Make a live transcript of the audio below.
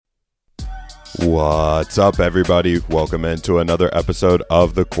What's up, everybody? Welcome into another episode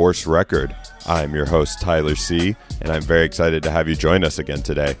of The Course Record. I'm your host, Tyler C., and I'm very excited to have you join us again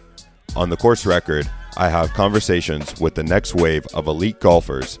today. On The Course Record, I have conversations with the next wave of elite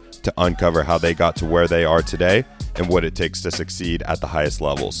golfers to uncover how they got to where they are today and what it takes to succeed at the highest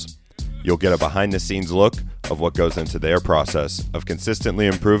levels. You'll get a behind-the-scenes look of what goes into their process of consistently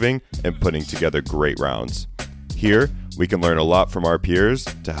improving and putting together great rounds. Here, we can learn a lot from our peers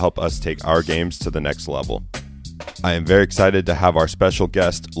to help us take our games to the next level. I am very excited to have our special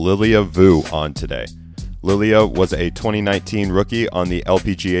guest, Lilia Vu, on today. Lilia was a 2019 rookie on the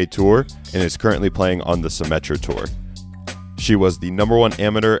LPGA Tour and is currently playing on the Symetra Tour. She was the number one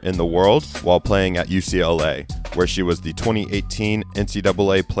amateur in the world while playing at UCLA, where she was the 2018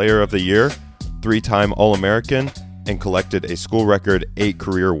 NCAA Player of the Year, 3-time All-American, and collected a school record 8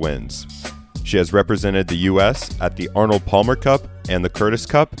 career wins. She has represented the U.S. at the Arnold Palmer Cup and the Curtis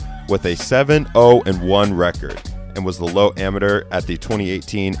Cup with a 7-0-1 record, and was the low amateur at the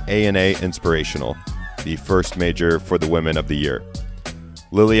 2018 ANA Inspirational, the first major for the Women of the Year.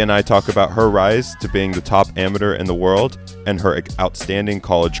 Lily and I talk about her rise to being the top amateur in the world and her outstanding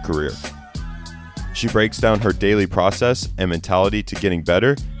college career. She breaks down her daily process and mentality to getting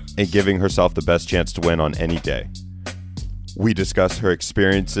better and giving herself the best chance to win on any day. We discuss her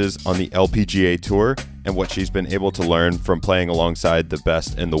experiences on the LPGA Tour and what she's been able to learn from playing alongside the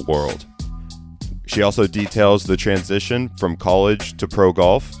best in the world. She also details the transition from college to pro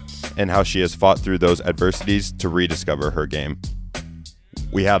golf and how she has fought through those adversities to rediscover her game.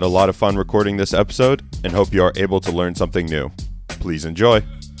 We had a lot of fun recording this episode and hope you are able to learn something new. Please enjoy.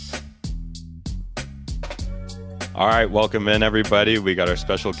 All right, welcome in, everybody. We got our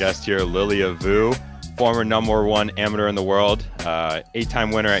special guest here, Lilia Vu, former number one amateur in the world,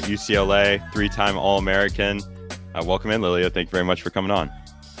 8-time winner at UCLA, 3-time All-American. Welcome in, Lilia. Thank you very much for coming on.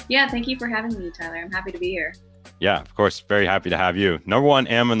 Yeah, thank you for having me, Tyler. I'm happy to be here. Yeah, of course. Very happy to have you. Number one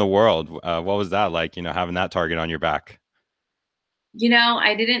am in the world. What was that like, having that target on your back?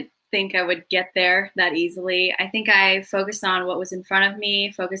 I didn't think I would get there that easily. I think I focused on what was in front of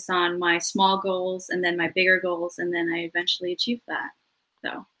me, focused on my small goals and then my bigger goals, and then I eventually achieved that.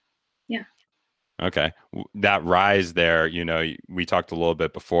 So, yeah. Okay. That rise there, we talked a little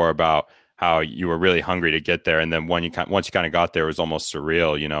bit before about how you were really hungry to get there. And then once you kind of got there, it was almost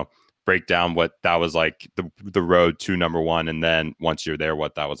surreal, break down what that was like, the road to number one. And then once you're there,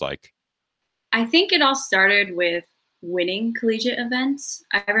 what that was like. I think it all started with winning collegiate events.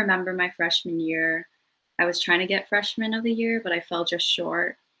 I remember my freshman year, I was trying to get freshman of the year, but I fell just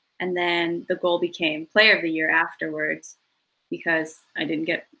short. And then the goal became player of the year afterwards because I didn't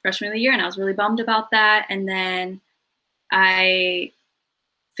get freshman of the year and I was really bummed about that. And then I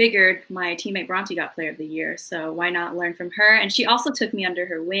figured my teammate Bronte got player of the year, so why not learn from her? And she also took me under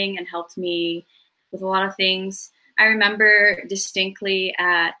her wing and helped me with a lot of things. I remember distinctly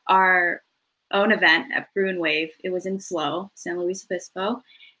at our own event at Bruin Wave. It was in SLO, San Luis Obispo.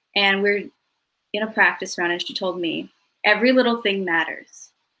 And we're in a practice round and she told me, every little thing matters.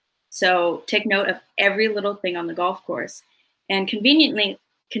 So take note of every little thing on the golf course. And conveniently,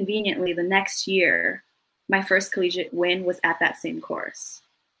 the next year, my first collegiate win was at that same course.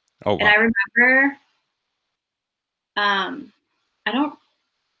 Oh, wow. And I remember,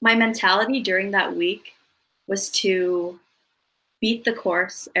 my mentality during that week was to beat the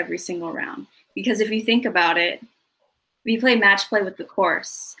course every single round. Because if you think about it, if you play match play with the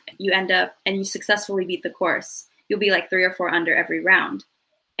course, you end up and you successfully beat the course, you'll be like 3 or 4 under every round.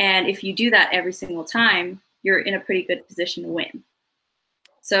 And if you do that every single time, you're in a pretty good position to win.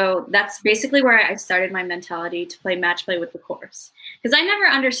 So that's basically where I started my mentality to play match play with the course. Because I never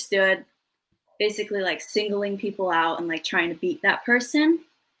understood basically like singling people out and like trying to beat that person.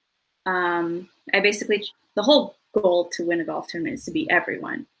 The whole goal to win a golf tournament is to beat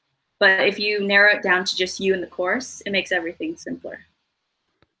everyone. But if you narrow it down to just you and the course, it makes everything simpler.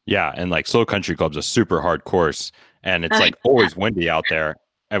 Yeah, and like SLO Country Club's a super hard course, and it's like always windy out there.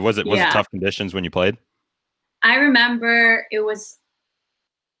 And was it tough conditions when you played? I remember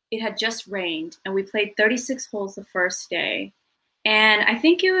it had just rained, and we played 36 holes the first day. And I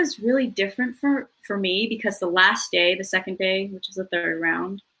think it was really different for me because the last day, the second day, which was the third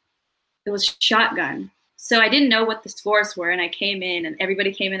round, it was shotgun. So I didn't know what the scores were, and I came in, and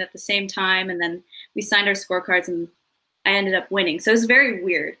everybody came in at the same time, and then we signed our scorecards, and I ended up winning. So it was very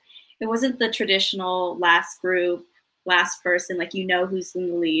weird. It wasn't the traditional last group, last person, like who's in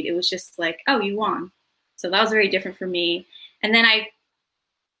the lead. It was just like, oh, you won. So that was very different for me. And then I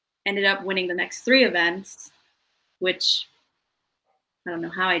ended up winning the next 3 events, which I don't know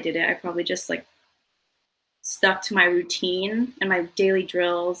how I did it. I probably just stuck to my routine and my daily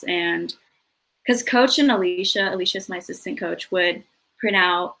drills and because Coach and Alicia's my assistant coach, would print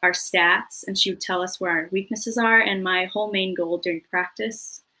out our stats and she would tell us where our weaknesses are. And my whole main goal during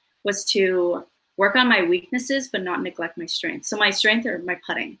practice was to work on my weaknesses, but not neglect my strengths. So my strength are my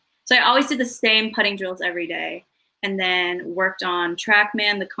putting. So I always did the same putting drills every day and then worked on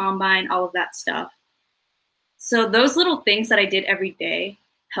TrackMan, the combine, all of that stuff. So those little things that I did every day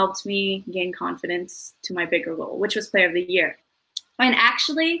helped me gain confidence to my bigger goal, which was player of the year. And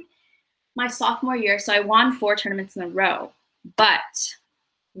actually, my sophomore year, so I won 4 tournaments in a row, but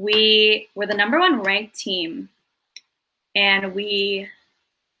we were the #1 ranked team and we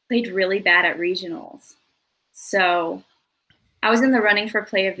played really bad at regionals. So I was in the running for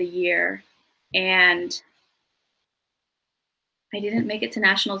play of the year and I didn't make it to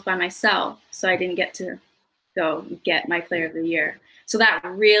nationals by myself. So I didn't get to go get my player of the year. So that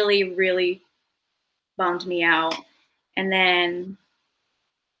really, really bummed me out. And then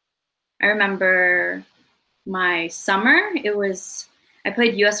I remember my summer, I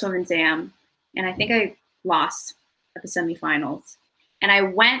played US Women's Am, and I think I lost at the semifinals. And I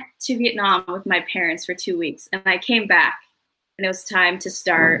went to Vietnam with my parents for 2 weeks, and I came back, and it was time to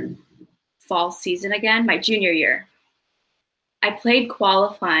start fall season again, my junior year. I played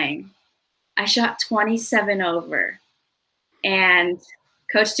qualifying. I shot 27 over, and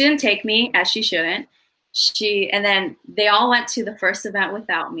coach didn't take me, as she shouldn't. And then they all went to the first event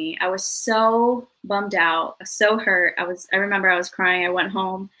without me. I was so bummed out, so hurt. I remember I was crying. I went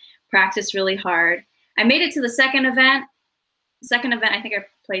home, practiced really hard. I made it to the second event. I think I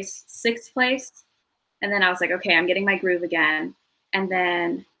placed 6th place. And then I was like, okay, I'm getting my groove again. And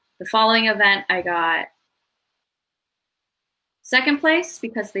then the following event, I got 2nd place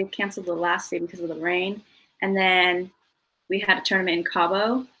because they canceled the last day because of the rain. And then we had a tournament in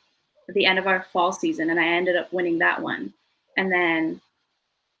Cabo at the end of our fall season, and I ended up winning that one. And then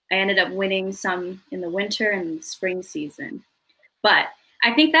I ended up winning some in the winter and spring season. But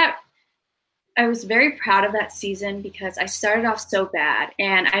I think that I was very proud of that season because I started off so bad,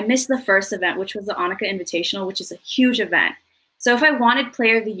 and I missed the first event, which was the Annika Invitational, which is a huge event. So if I wanted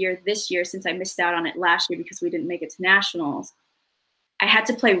player of the year this year, since I missed out on it last year because we didn't make it to nationals, I had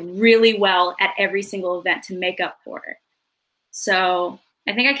to play really well at every single event to make up for it. So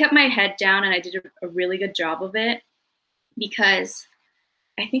I think I kept my head down and I did a really good job of it, because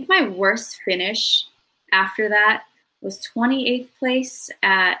I think my worst finish after that was 28th place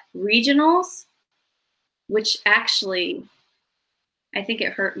at regionals, which actually I think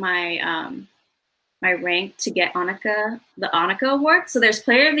it hurt my my rank to get the Annika award. So there's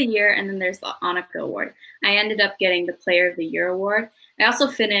player of the year and then there's the Annika award. I ended up getting the player of the year award. I also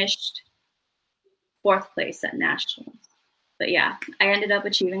finished 4th place at nationals. But yeah, I ended up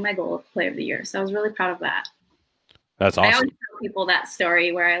achieving my goal of player of the year. So I was really proud of that. That's awesome. I always tell people that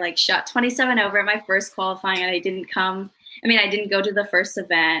story where I shot 27 over at my first qualifying and I didn't go to the first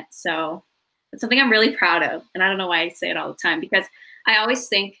event. So it's something I'm really proud of. And I don't know why I say it all the time, because I always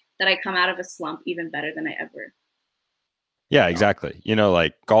think that I come out of a slump even better than I ever. Yeah, exactly.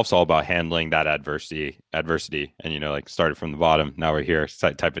 Golf's all about handling that adversity and, started from the bottom. Now we're here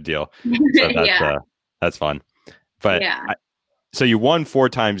type of deal. So that's fun. But yeah. So you won 4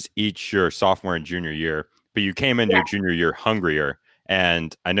 times each your sophomore and junior year, but you came in your junior year hungrier.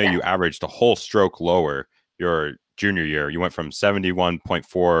 And I know you averaged a whole stroke lower your junior year. You went from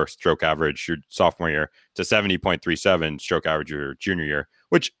 71.4 stroke average your sophomore year to 70.37 stroke average your junior year,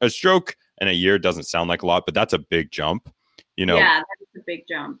 which a stroke in a year doesn't sound like a lot, but that's a big jump. Yeah, that is a big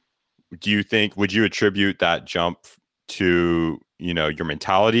jump. Would you attribute that jump to your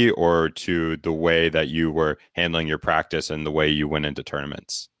mentality or to the way that you were handling your practice and the way you went into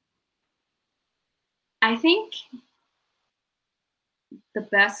tournaments? I think the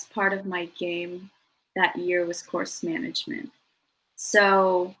best part of my game that year was course management.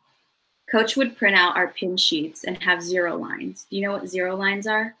 So coach would print out our pin sheets and have 0 lines. Do you know what 0 lines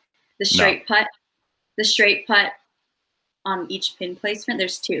are? The straight putt on each pin placement.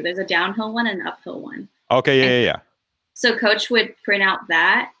 There's 2. There's a downhill one and an uphill one. Okay, yeah. So coach would print out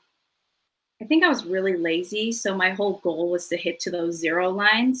that. I think I was really lazy, so my whole goal was to hit to those 0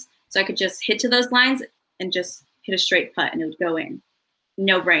 lines. So I could just hit to those lines and just hit a straight putt and it would go in.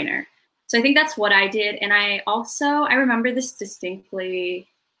 No brainer. So I think that's what I did. And I remember this distinctly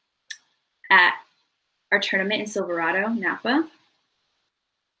at our tournament in Silverado, Napa.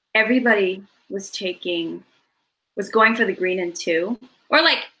 Everybody was going for the green in 2, or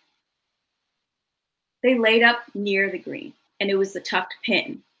they laid up near the green and it was the tucked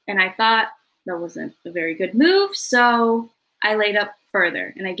pin. And I thought that wasn't a very good move. So I laid up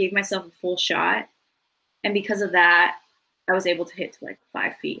further and I gave myself a full shot. And because of that, I was able to hit to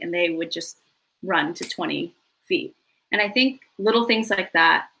 5 feet and they would just run to 20 feet. And I think little things like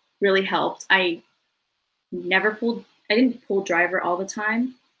that really helped. I didn't pull driver all the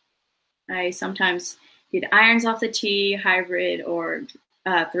time. I sometimes did irons off the tee, hybrid, or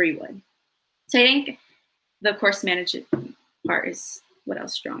 3-wood. So I think the course management part is what I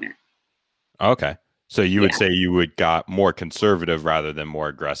was strong at. Okay. So you would Yeah. say you would got more conservative rather than more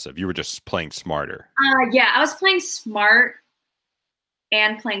aggressive. You were just playing smarter. Yeah, I was playing smart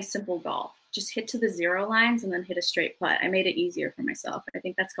and playing simple golf. Just hit to the zero lines and then hit a straight putt. I made it easier for myself. I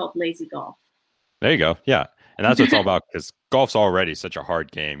think that's called lazy golf. There you go. Yeah. And that's what it's all about because golf's already such a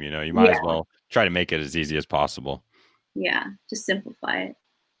hard game. You might as Yeah, well try to make it as easy as possible. yeah, just simplify it.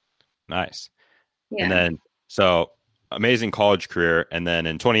 Nice. And Yeah, then, so amazing college career. And then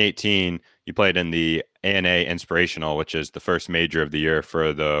in 2018, you played in the ANA Inspirational, which is the first major of the year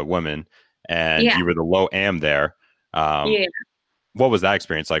for the women. And yeah, you were the low am there. Um, yeah. what was that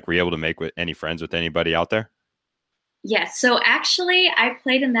experience like? Were you able to make any friends with anybody out there? Yes. So actually, I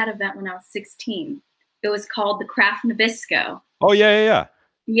played in that event when I was 16. It was called the Craft Nabisco. Oh, yeah, yeah, yeah.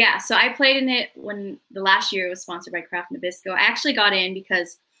 Yeah. So I played in it when the last year it was sponsored by Craft Nabisco. I actually got in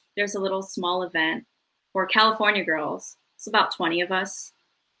because there's a little small event for California girls. It's about 20 of us.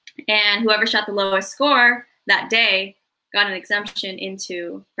 And whoever shot the lowest score that day got an exemption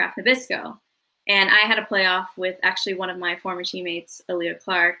into Craft Nabisco. And I had a playoff with actually one of my former teammates, Aaliyah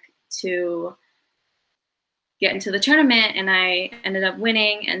Clark, to get into the tournament, and I ended up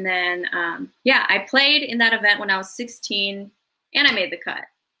winning. And then, I played in that event when I was 16, and I made the cut.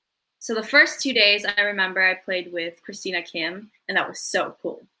 So the first 2 days, I remember I played with Christina Kim, and that was so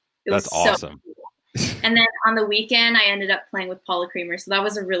cool. It was That's so awesome. cool. And then on the weekend, I ended up playing with Paula Creamer, so that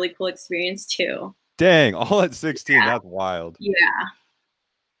was a really cool experience too. Dang, all at 16. Yeah. That's wild. Yeah.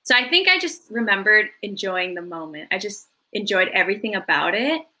 So I think I just remembered enjoying the moment. I just enjoyed everything about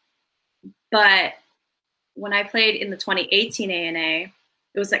it. But when I played in the 2018 ANA,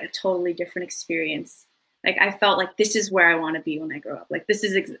 it was like a totally different experience. Like I felt like this is where I want to be when I grow up. Like this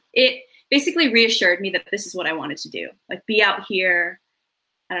is it basically reassured me that this is what I wanted to do. Like be out here,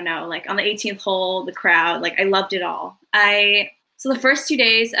 I don't know, like on the 18th hole, the crowd, like I loved it all. So the first 2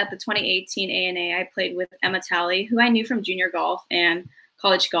 days at the 2018 ANA, I played with Emma Talley, who I knew from junior golf and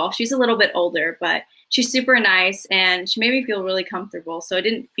college golf. She's a little bit older, but she's super nice and she made me feel really comfortable. So it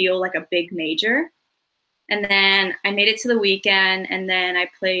didn't feel like a big major. And then I made it to the weekend, and then I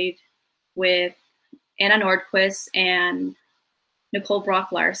played with Anna Nordquist and Nicole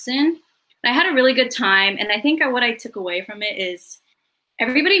Brock Larson. And I had a really good time, and I think what I took away from it is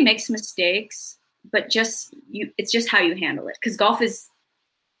everybody makes mistakes, but it's just how you handle it, because golf is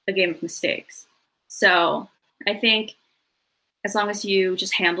a game of mistakes. So I think as long as you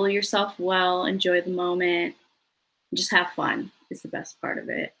just handle yourself well, enjoy the moment, just have fun is the best part of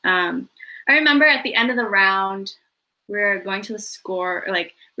it. I remember at the end of the round, we were going to the score,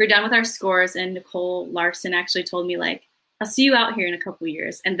 like we were done with our scores, and Nicole Larson actually told me, like, I'll see you out here in a couple of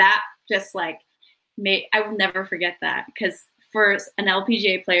years. And that just like I will never forget that, because for an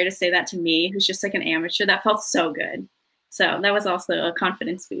LPGA player to say that to me, who's just like an amateur, that felt so good. So that was also a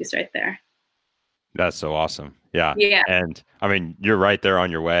confidence boost right there. That's so awesome. Yeah. Yeah. And I mean, you're right there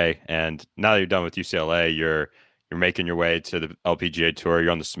on your way. And now that you're done with UCLA, you're making your way to the LPGA tour.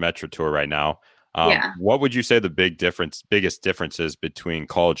 You're on the Symetra tour right now. Yeah. What would you say the biggest differences between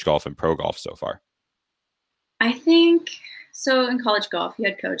college golf and pro golf so far? I think so. In college golf, you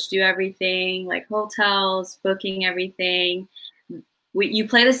had coach do everything, like hotels, booking everything. You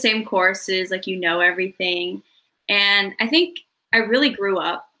play the same courses, like you know everything. And I think I really grew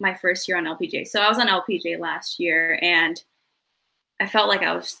up my first year on LPGA. So I was on LPGA last year, and I felt like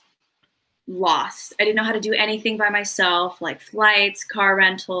I was lost. I didn't know how to do anything by myself, like flights, car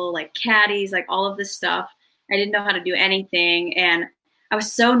rental, like caddies, like all of this stuff. I didn't know how to do anything. And I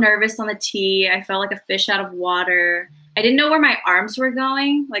was so nervous on the tee. I felt like a fish out of water. I didn't know where my arms were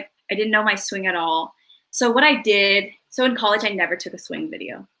going. Like I didn't know my swing at all. So what I did, so in college, I never took a swing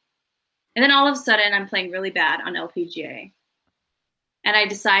video. And then all of a sudden I'm playing really bad on LPGA. And I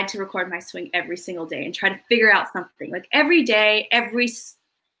decide to record my swing every single day and try to figure out something. Like every day, every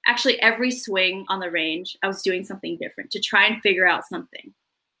swing on the range, I was doing something different to try and figure out something.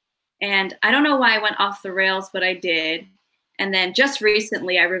 And I don't know why I went off the rails, but I did. And then just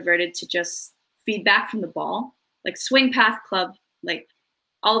recently, I reverted to just feedback from the ball, like swing path, club, like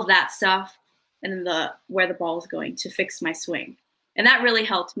all of that stuff, and then where the ball is going to fix my swing. And that really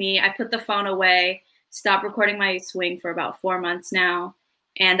helped me. I put the phone away, stopped recording my swing for about 4 months now,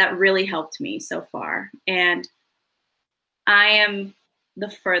 and that really helped me so far. And I am the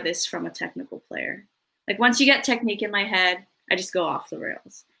furthest from a technical player. Like once you get technique in my head, I just go off the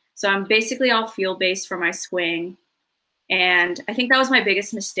rails. So I'm basically all feel based for my swing. And I think that was my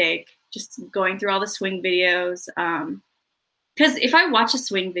biggest mistake, just going through all the swing videos. Because if I watch a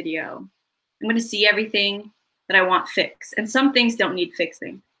swing video, I'm going to see everything that I want fixed. And some things don't need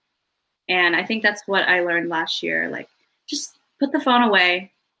fixing. And I think that's what I learned last year. Like, just put the phone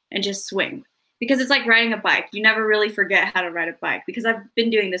away and just swing. Because it's like riding a bike. You never really forget how to ride a bike because I've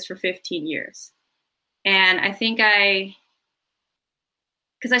been doing this for 15 years. And I think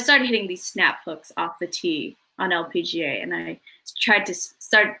because I started hitting these snap hooks off the tee on LPGA, and I tried to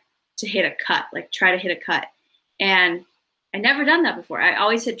start to hit a cut, like try to hit a cut. And I never done that before. I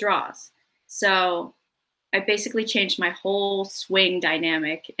always hit draws. So I basically changed my whole swing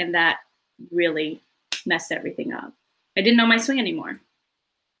dynamic, and that really messed everything up. I didn't know my swing anymore.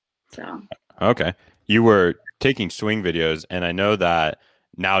 So. Okay. You were taking swing videos, and I know that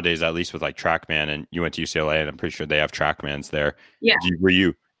nowadays, at least with like TrackMan, and you went to UCLA, and I'm pretty sure they have TrackMans there. Yeah.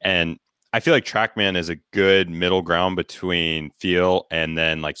 And I feel like TrackMan is a good middle ground between feel and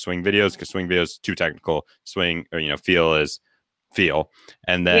then like swing videos, because swing videos is too technical. Swing, or feel is feel.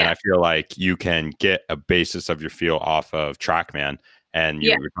 And then I feel like you can get a basis of your feel off of TrackMan. And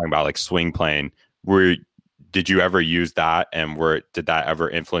you were talking about like swing plane. Did you ever use that, and did that ever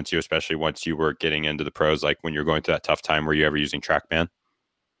influence you, especially once you were getting into the pros, like when you're going through that tough time? Were you ever using TrackMan?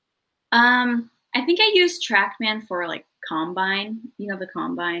 I think I used TrackMan for like Combine. The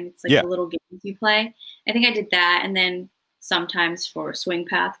Combine. It's like the little games you play. I think I did that, and then sometimes for Swing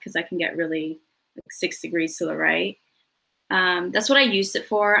Path, because I can get really like 6 degrees to the right. That's what I used it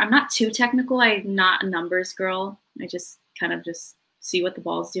for. I'm not too technical. I'm not a numbers girl. I just kind of just see what the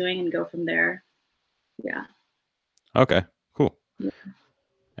ball's doing and go from there. Yeah. Okay, cool. Yeah.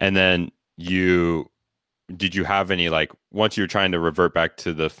 And then did you have any, like, once you were trying to revert back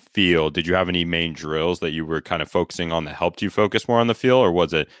to the feel, did you have any main drills that you were kind of focusing on that helped you focus more on the feel, or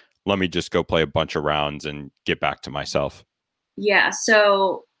was it, let me just go play a bunch of rounds and get back to myself? Yeah.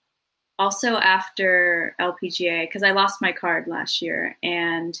 So also after LPGA, because I lost my card last year,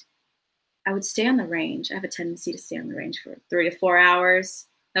 and I would stay on the range. I have a tendency to stay on the range for 3 to 4 hours.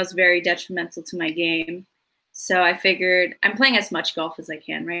 That was very detrimental to my game. So I figured I'm playing as much golf as I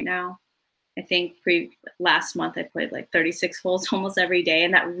can right now. I think last month I played like 36 holes almost every day,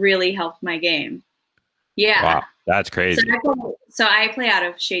 and that really helped my game. Yeah. Wow, that's crazy. So I play out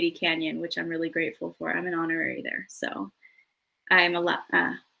of Shady Canyon, which I'm really grateful for. I'm an honorary there. So I'm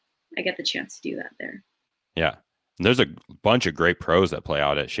I get the chance to do that there. Yeah. And there's a bunch of great pros that play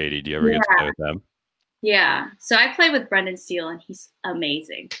out at Shady. Do you ever get to play with them? Yeah. So I play with Brendan Steele, and he's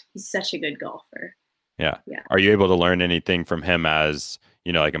amazing. He's such a good golfer. Yeah. Are you able to learn anything from him as,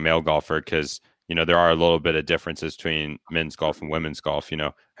 like a male golfer? Because, there are a little bit of differences between men's golf and women's golf.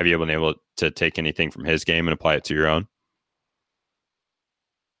 Have you been able to take anything from his game and apply it to your own?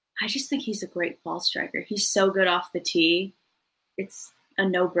 I just think he's a great ball striker. He's so good off the tee. It's a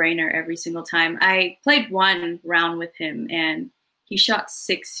no-brainer every single time. I played one round with him, and he shot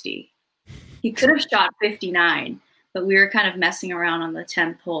 60. He could have shot 59, but we were kind of messing around on the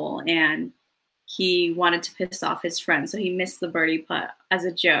 10th hole, and he wanted to piss off his friend, so he missed the birdie putt as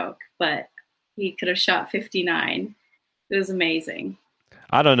a joke, but he could have shot 59. It was amazing.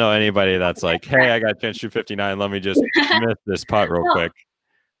 I don't know anybody that's like, hey, I got a chance to shoot 59. Let me just miss this putt real quick.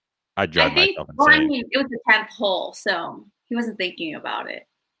 I'd drive myself insane. It was the 10th hole, so he wasn't thinking about it.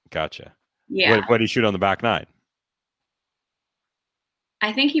 Gotcha. Yeah. What did he shoot on the back nine?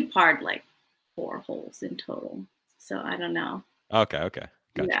 I think he parred like 4 holes in total. So I don't know. Okay.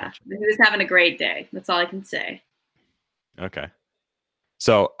 Gotcha, yeah. Gotcha. He was having a great day. That's all I can say. Okay.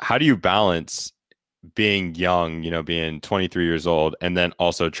 So how do you balance being young, being 23 years old, and then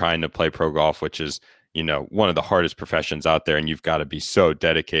also trying to play pro golf, which is, one of the hardest professions out there, and you've got to be so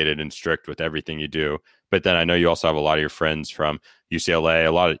dedicated and strict with everything you do. But then I know you also have a lot of your friends from UCLA.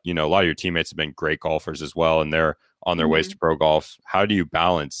 A lot of your teammates have been great golfers as well, and they're on their ways to pro golf. How do you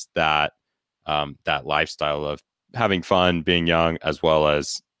balance that that lifestyle of having fun, being young, as well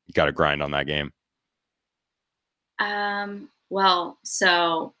as you got to grind on that game? Well,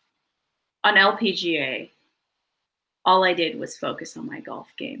 so on LPGA, all I did was focus on my golf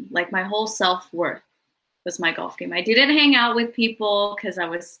game. Like, my whole self-worth was my golf game. I didn't hang out with people because I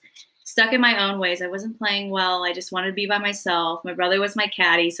was stuck in my own ways. I wasn't playing well. I just wanted to be by myself. My brother was my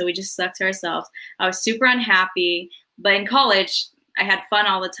caddy, so we just stuck to ourselves. I was super unhappy. But in college, I had fun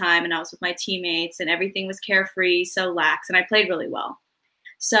all the time, and I was with my teammates, and everything was carefree, so lax, and I played really well.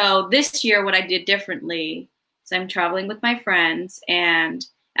 So this year, what I did differently is I'm traveling with my friends, and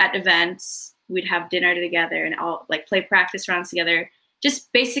at events, we'd have dinner together and all like play practice rounds together,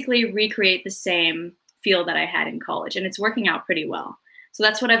 just basically recreate the same feel that I had in college. And it's working out pretty well. So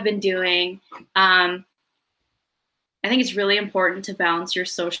that's what I've been doing. I think it's really important to balance your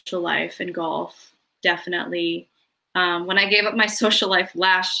social life and golf. Definitely. When I gave up my social life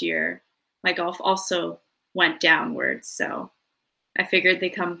last year, my golf also went downwards. So I figured they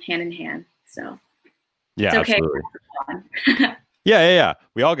come hand in hand. So Yeah, it's okay. absolutely. Yeah.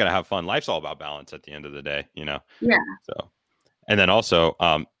 We all got to have fun. Life's all about balance at the end of the day, you know? Yeah. So, and then also,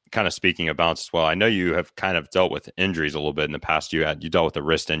 kind of speaking of balance as well, I know you have kind of dealt with injuries a little bit in the past. You dealt with a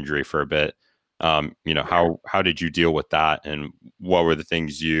wrist injury for a bit. You know, how did you deal with that, and what were the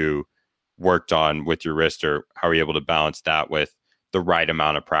things you worked on with your wrist, or how were you able to balance that with the right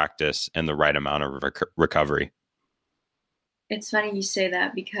amount of practice and the right amount of recovery? It's funny you say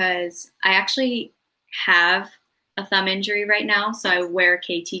that because I actually have a thumb injury right now. So I wear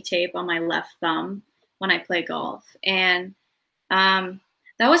KT tape on my left thumb when I play golf. And that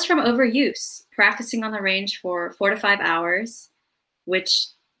was from overuse, practicing on the range for 4 to 5 hours, which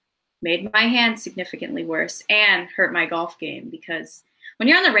made my hand significantly worse and hurt my golf game because when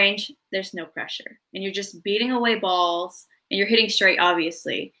you're on the range, there's no pressure and you're just beating away balls and you're hitting straight,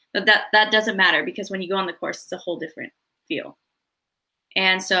 obviously. But that doesn't matter because when you go on the course, it's a whole different feel.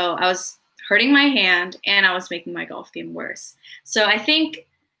 And so I was hurting my hand and I was making my golf game worse. So I think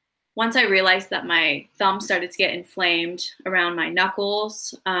once I realized that my thumb started to get inflamed around my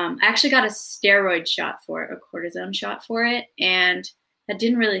knuckles, I actually got a steroid shot for it, a cortisone shot for it, and that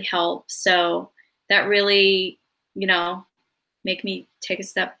didn't really help. So that really, made me take a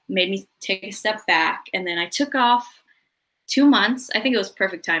step back. And then I took off 2 months. I think it was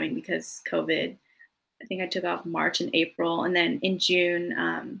perfect timing because COVID. I think I took off March and April. And then in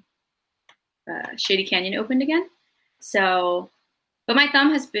June, Shady Canyon opened again. So, but my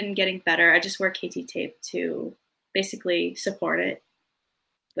thumb has been getting better. I just wear KT tape to basically support it.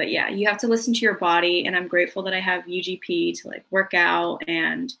 But yeah, you have to listen to your body. And I'm grateful that I have UGP to like work out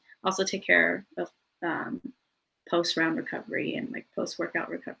and also take care of post-round recovery and like post-workout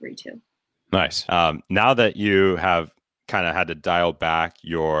recovery too. Nice. Now that you have kind of had to dial back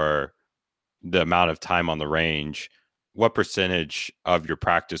the amount of time on the range, what percentage of your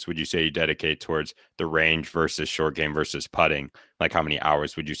practice would you say you dedicate towards the range versus short game versus putting? Like how many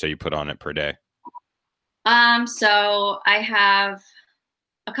hours would you say you put on it per day? So I have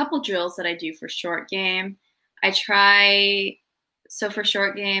a couple drills that I do for short game. So for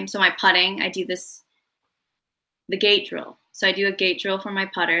short game, so my putting, I do the gate drill. So I do a gate drill for my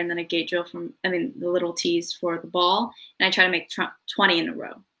putter and then a gate drill the little tees for the ball. And I try to make 20 in a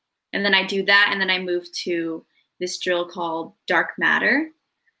row. And then I do that. And then I move to this drill called dark matter,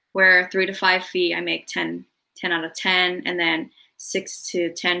 where 3 to 5 feet, I make 10 out of 10. And then 6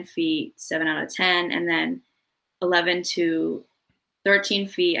 to 10 feet, 7 out of 10. And then 11 to 13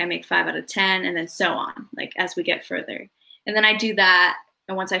 feet, I make 5 out of 10. And then so on, like as we get further. And then I do that.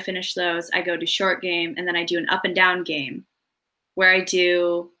 And once I finish those, I go to short game. And then I do an up and down game where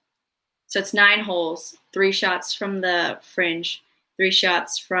so it's 9 holes, 3 shots from the fringe, 3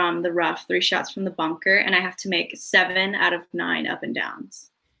 shots from the rough, 3 shots from the bunker, and I have to make 7 out of 9 up and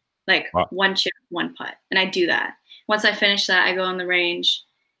downs. Like wow. 1 chip, 1 putt. And I do that. Once I finish that, I go on the range,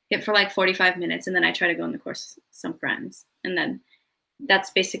 hit for like 45 minutes, and then I try to go on the course with some friends. And then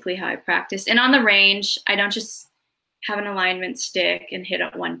that's basically how I practice. And on the range, I don't just have an alignment stick and hit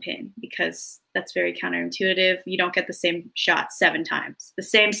at 1 pin because that's very counterintuitive. You don't get the same shot 7 times, the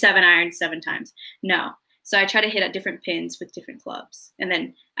same 7 iron 7 times. No. So I try to hit at different pins with different clubs. And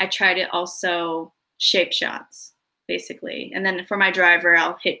then I try to also shape shots, basically. And then for my driver,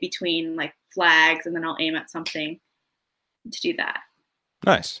 I'll hit between like flags and then I'll aim at something to do that.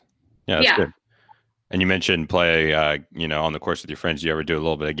 Nice. Yeah, that's good. And you mentioned play, on the course with your friends. Do you ever do a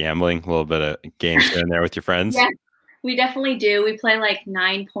little bit of gambling, a little bit of games here and there with your friends? Yeah, we definitely do. We play like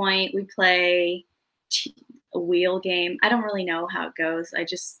 9 point. We play a wheel game. I don't really know how it goes. I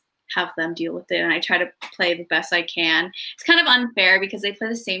just have them deal with it, and I try to play the best I can. It's kind of unfair because they play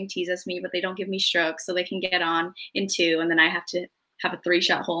the same tees as me, but they don't give me strokes, so they can get on in 2, and then I have to have a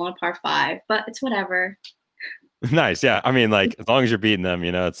 3-shot hole on a par 5. But it's whatever. Nice, yeah. I mean, like as long as you're beating them,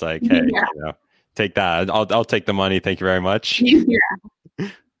 it's like, hey, take that. I'll take the money. Thank you very much. Yeah.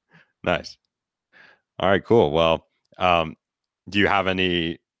 Nice. All right, cool. Well, do you have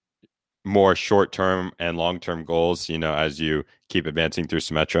any more short-term and long-term goals? As you keep advancing through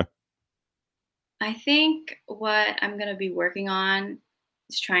Symetra? I think what I'm going to be working on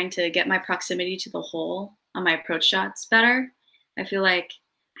is trying to get my proximity to the hole on my approach shots better. I feel like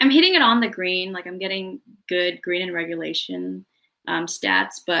I'm hitting it on the green, like I'm getting good green and regulation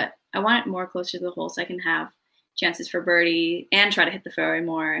stats, but I want it more closer to the hole so I can have chances for birdie and try to hit the fairway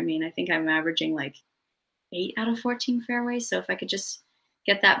more. I mean, I think I'm averaging like 8 out of 14 fairways. So if I could just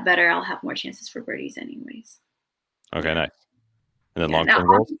get that better, I'll have more chances for birdies anyways. Okay, nice. And then Yeah, long-term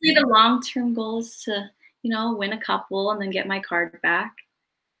now, goals? obviously the long-term goal is to, win a couple and then get my card back.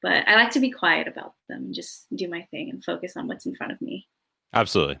 But I like to be quiet about them and just do my thing and focus on what's in front of me.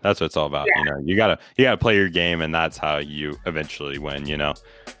 Absolutely. That's what it's all about. Yeah. You gotta play your game, and that's how you eventually win,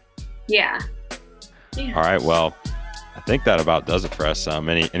 Yeah. All right. Well, I think that about does it for us.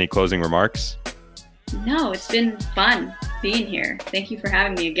 Any closing remarks? No, it's been fun being here. Thank you for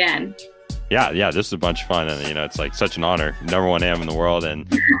having me again. Yeah, this is a bunch of fun, and it's like such an honor. Number 1 AM in the world, and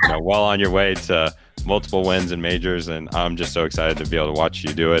well on your way to multiple wins and majors, and I'm just so excited to be able to watch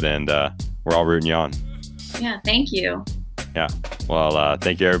you do it, and we're all rooting you on. Yeah, thank you. Yeah, well,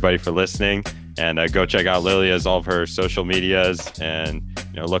 thank you everybody for listening, and go check out Lilia's all of her social medias, and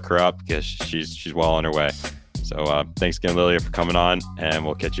look her up because she's well on her way. So thanks again, Lilia, for coming on, and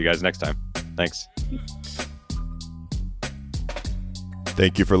we'll catch you guys next time. Thanks.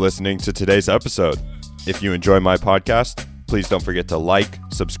 Thank you for listening to today's episode. If you enjoy my podcast, please don't forget to like,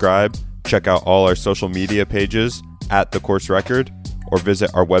 subscribe, check out all our social media pages at The Course Record, or visit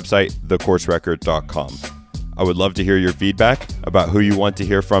our website, thecourserecord.com. I would love to hear your feedback about who you want to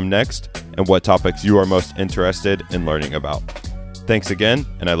hear from next and what topics you are most interested in learning about. Thanks again,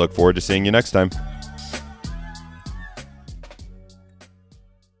 and I look forward to seeing you next time.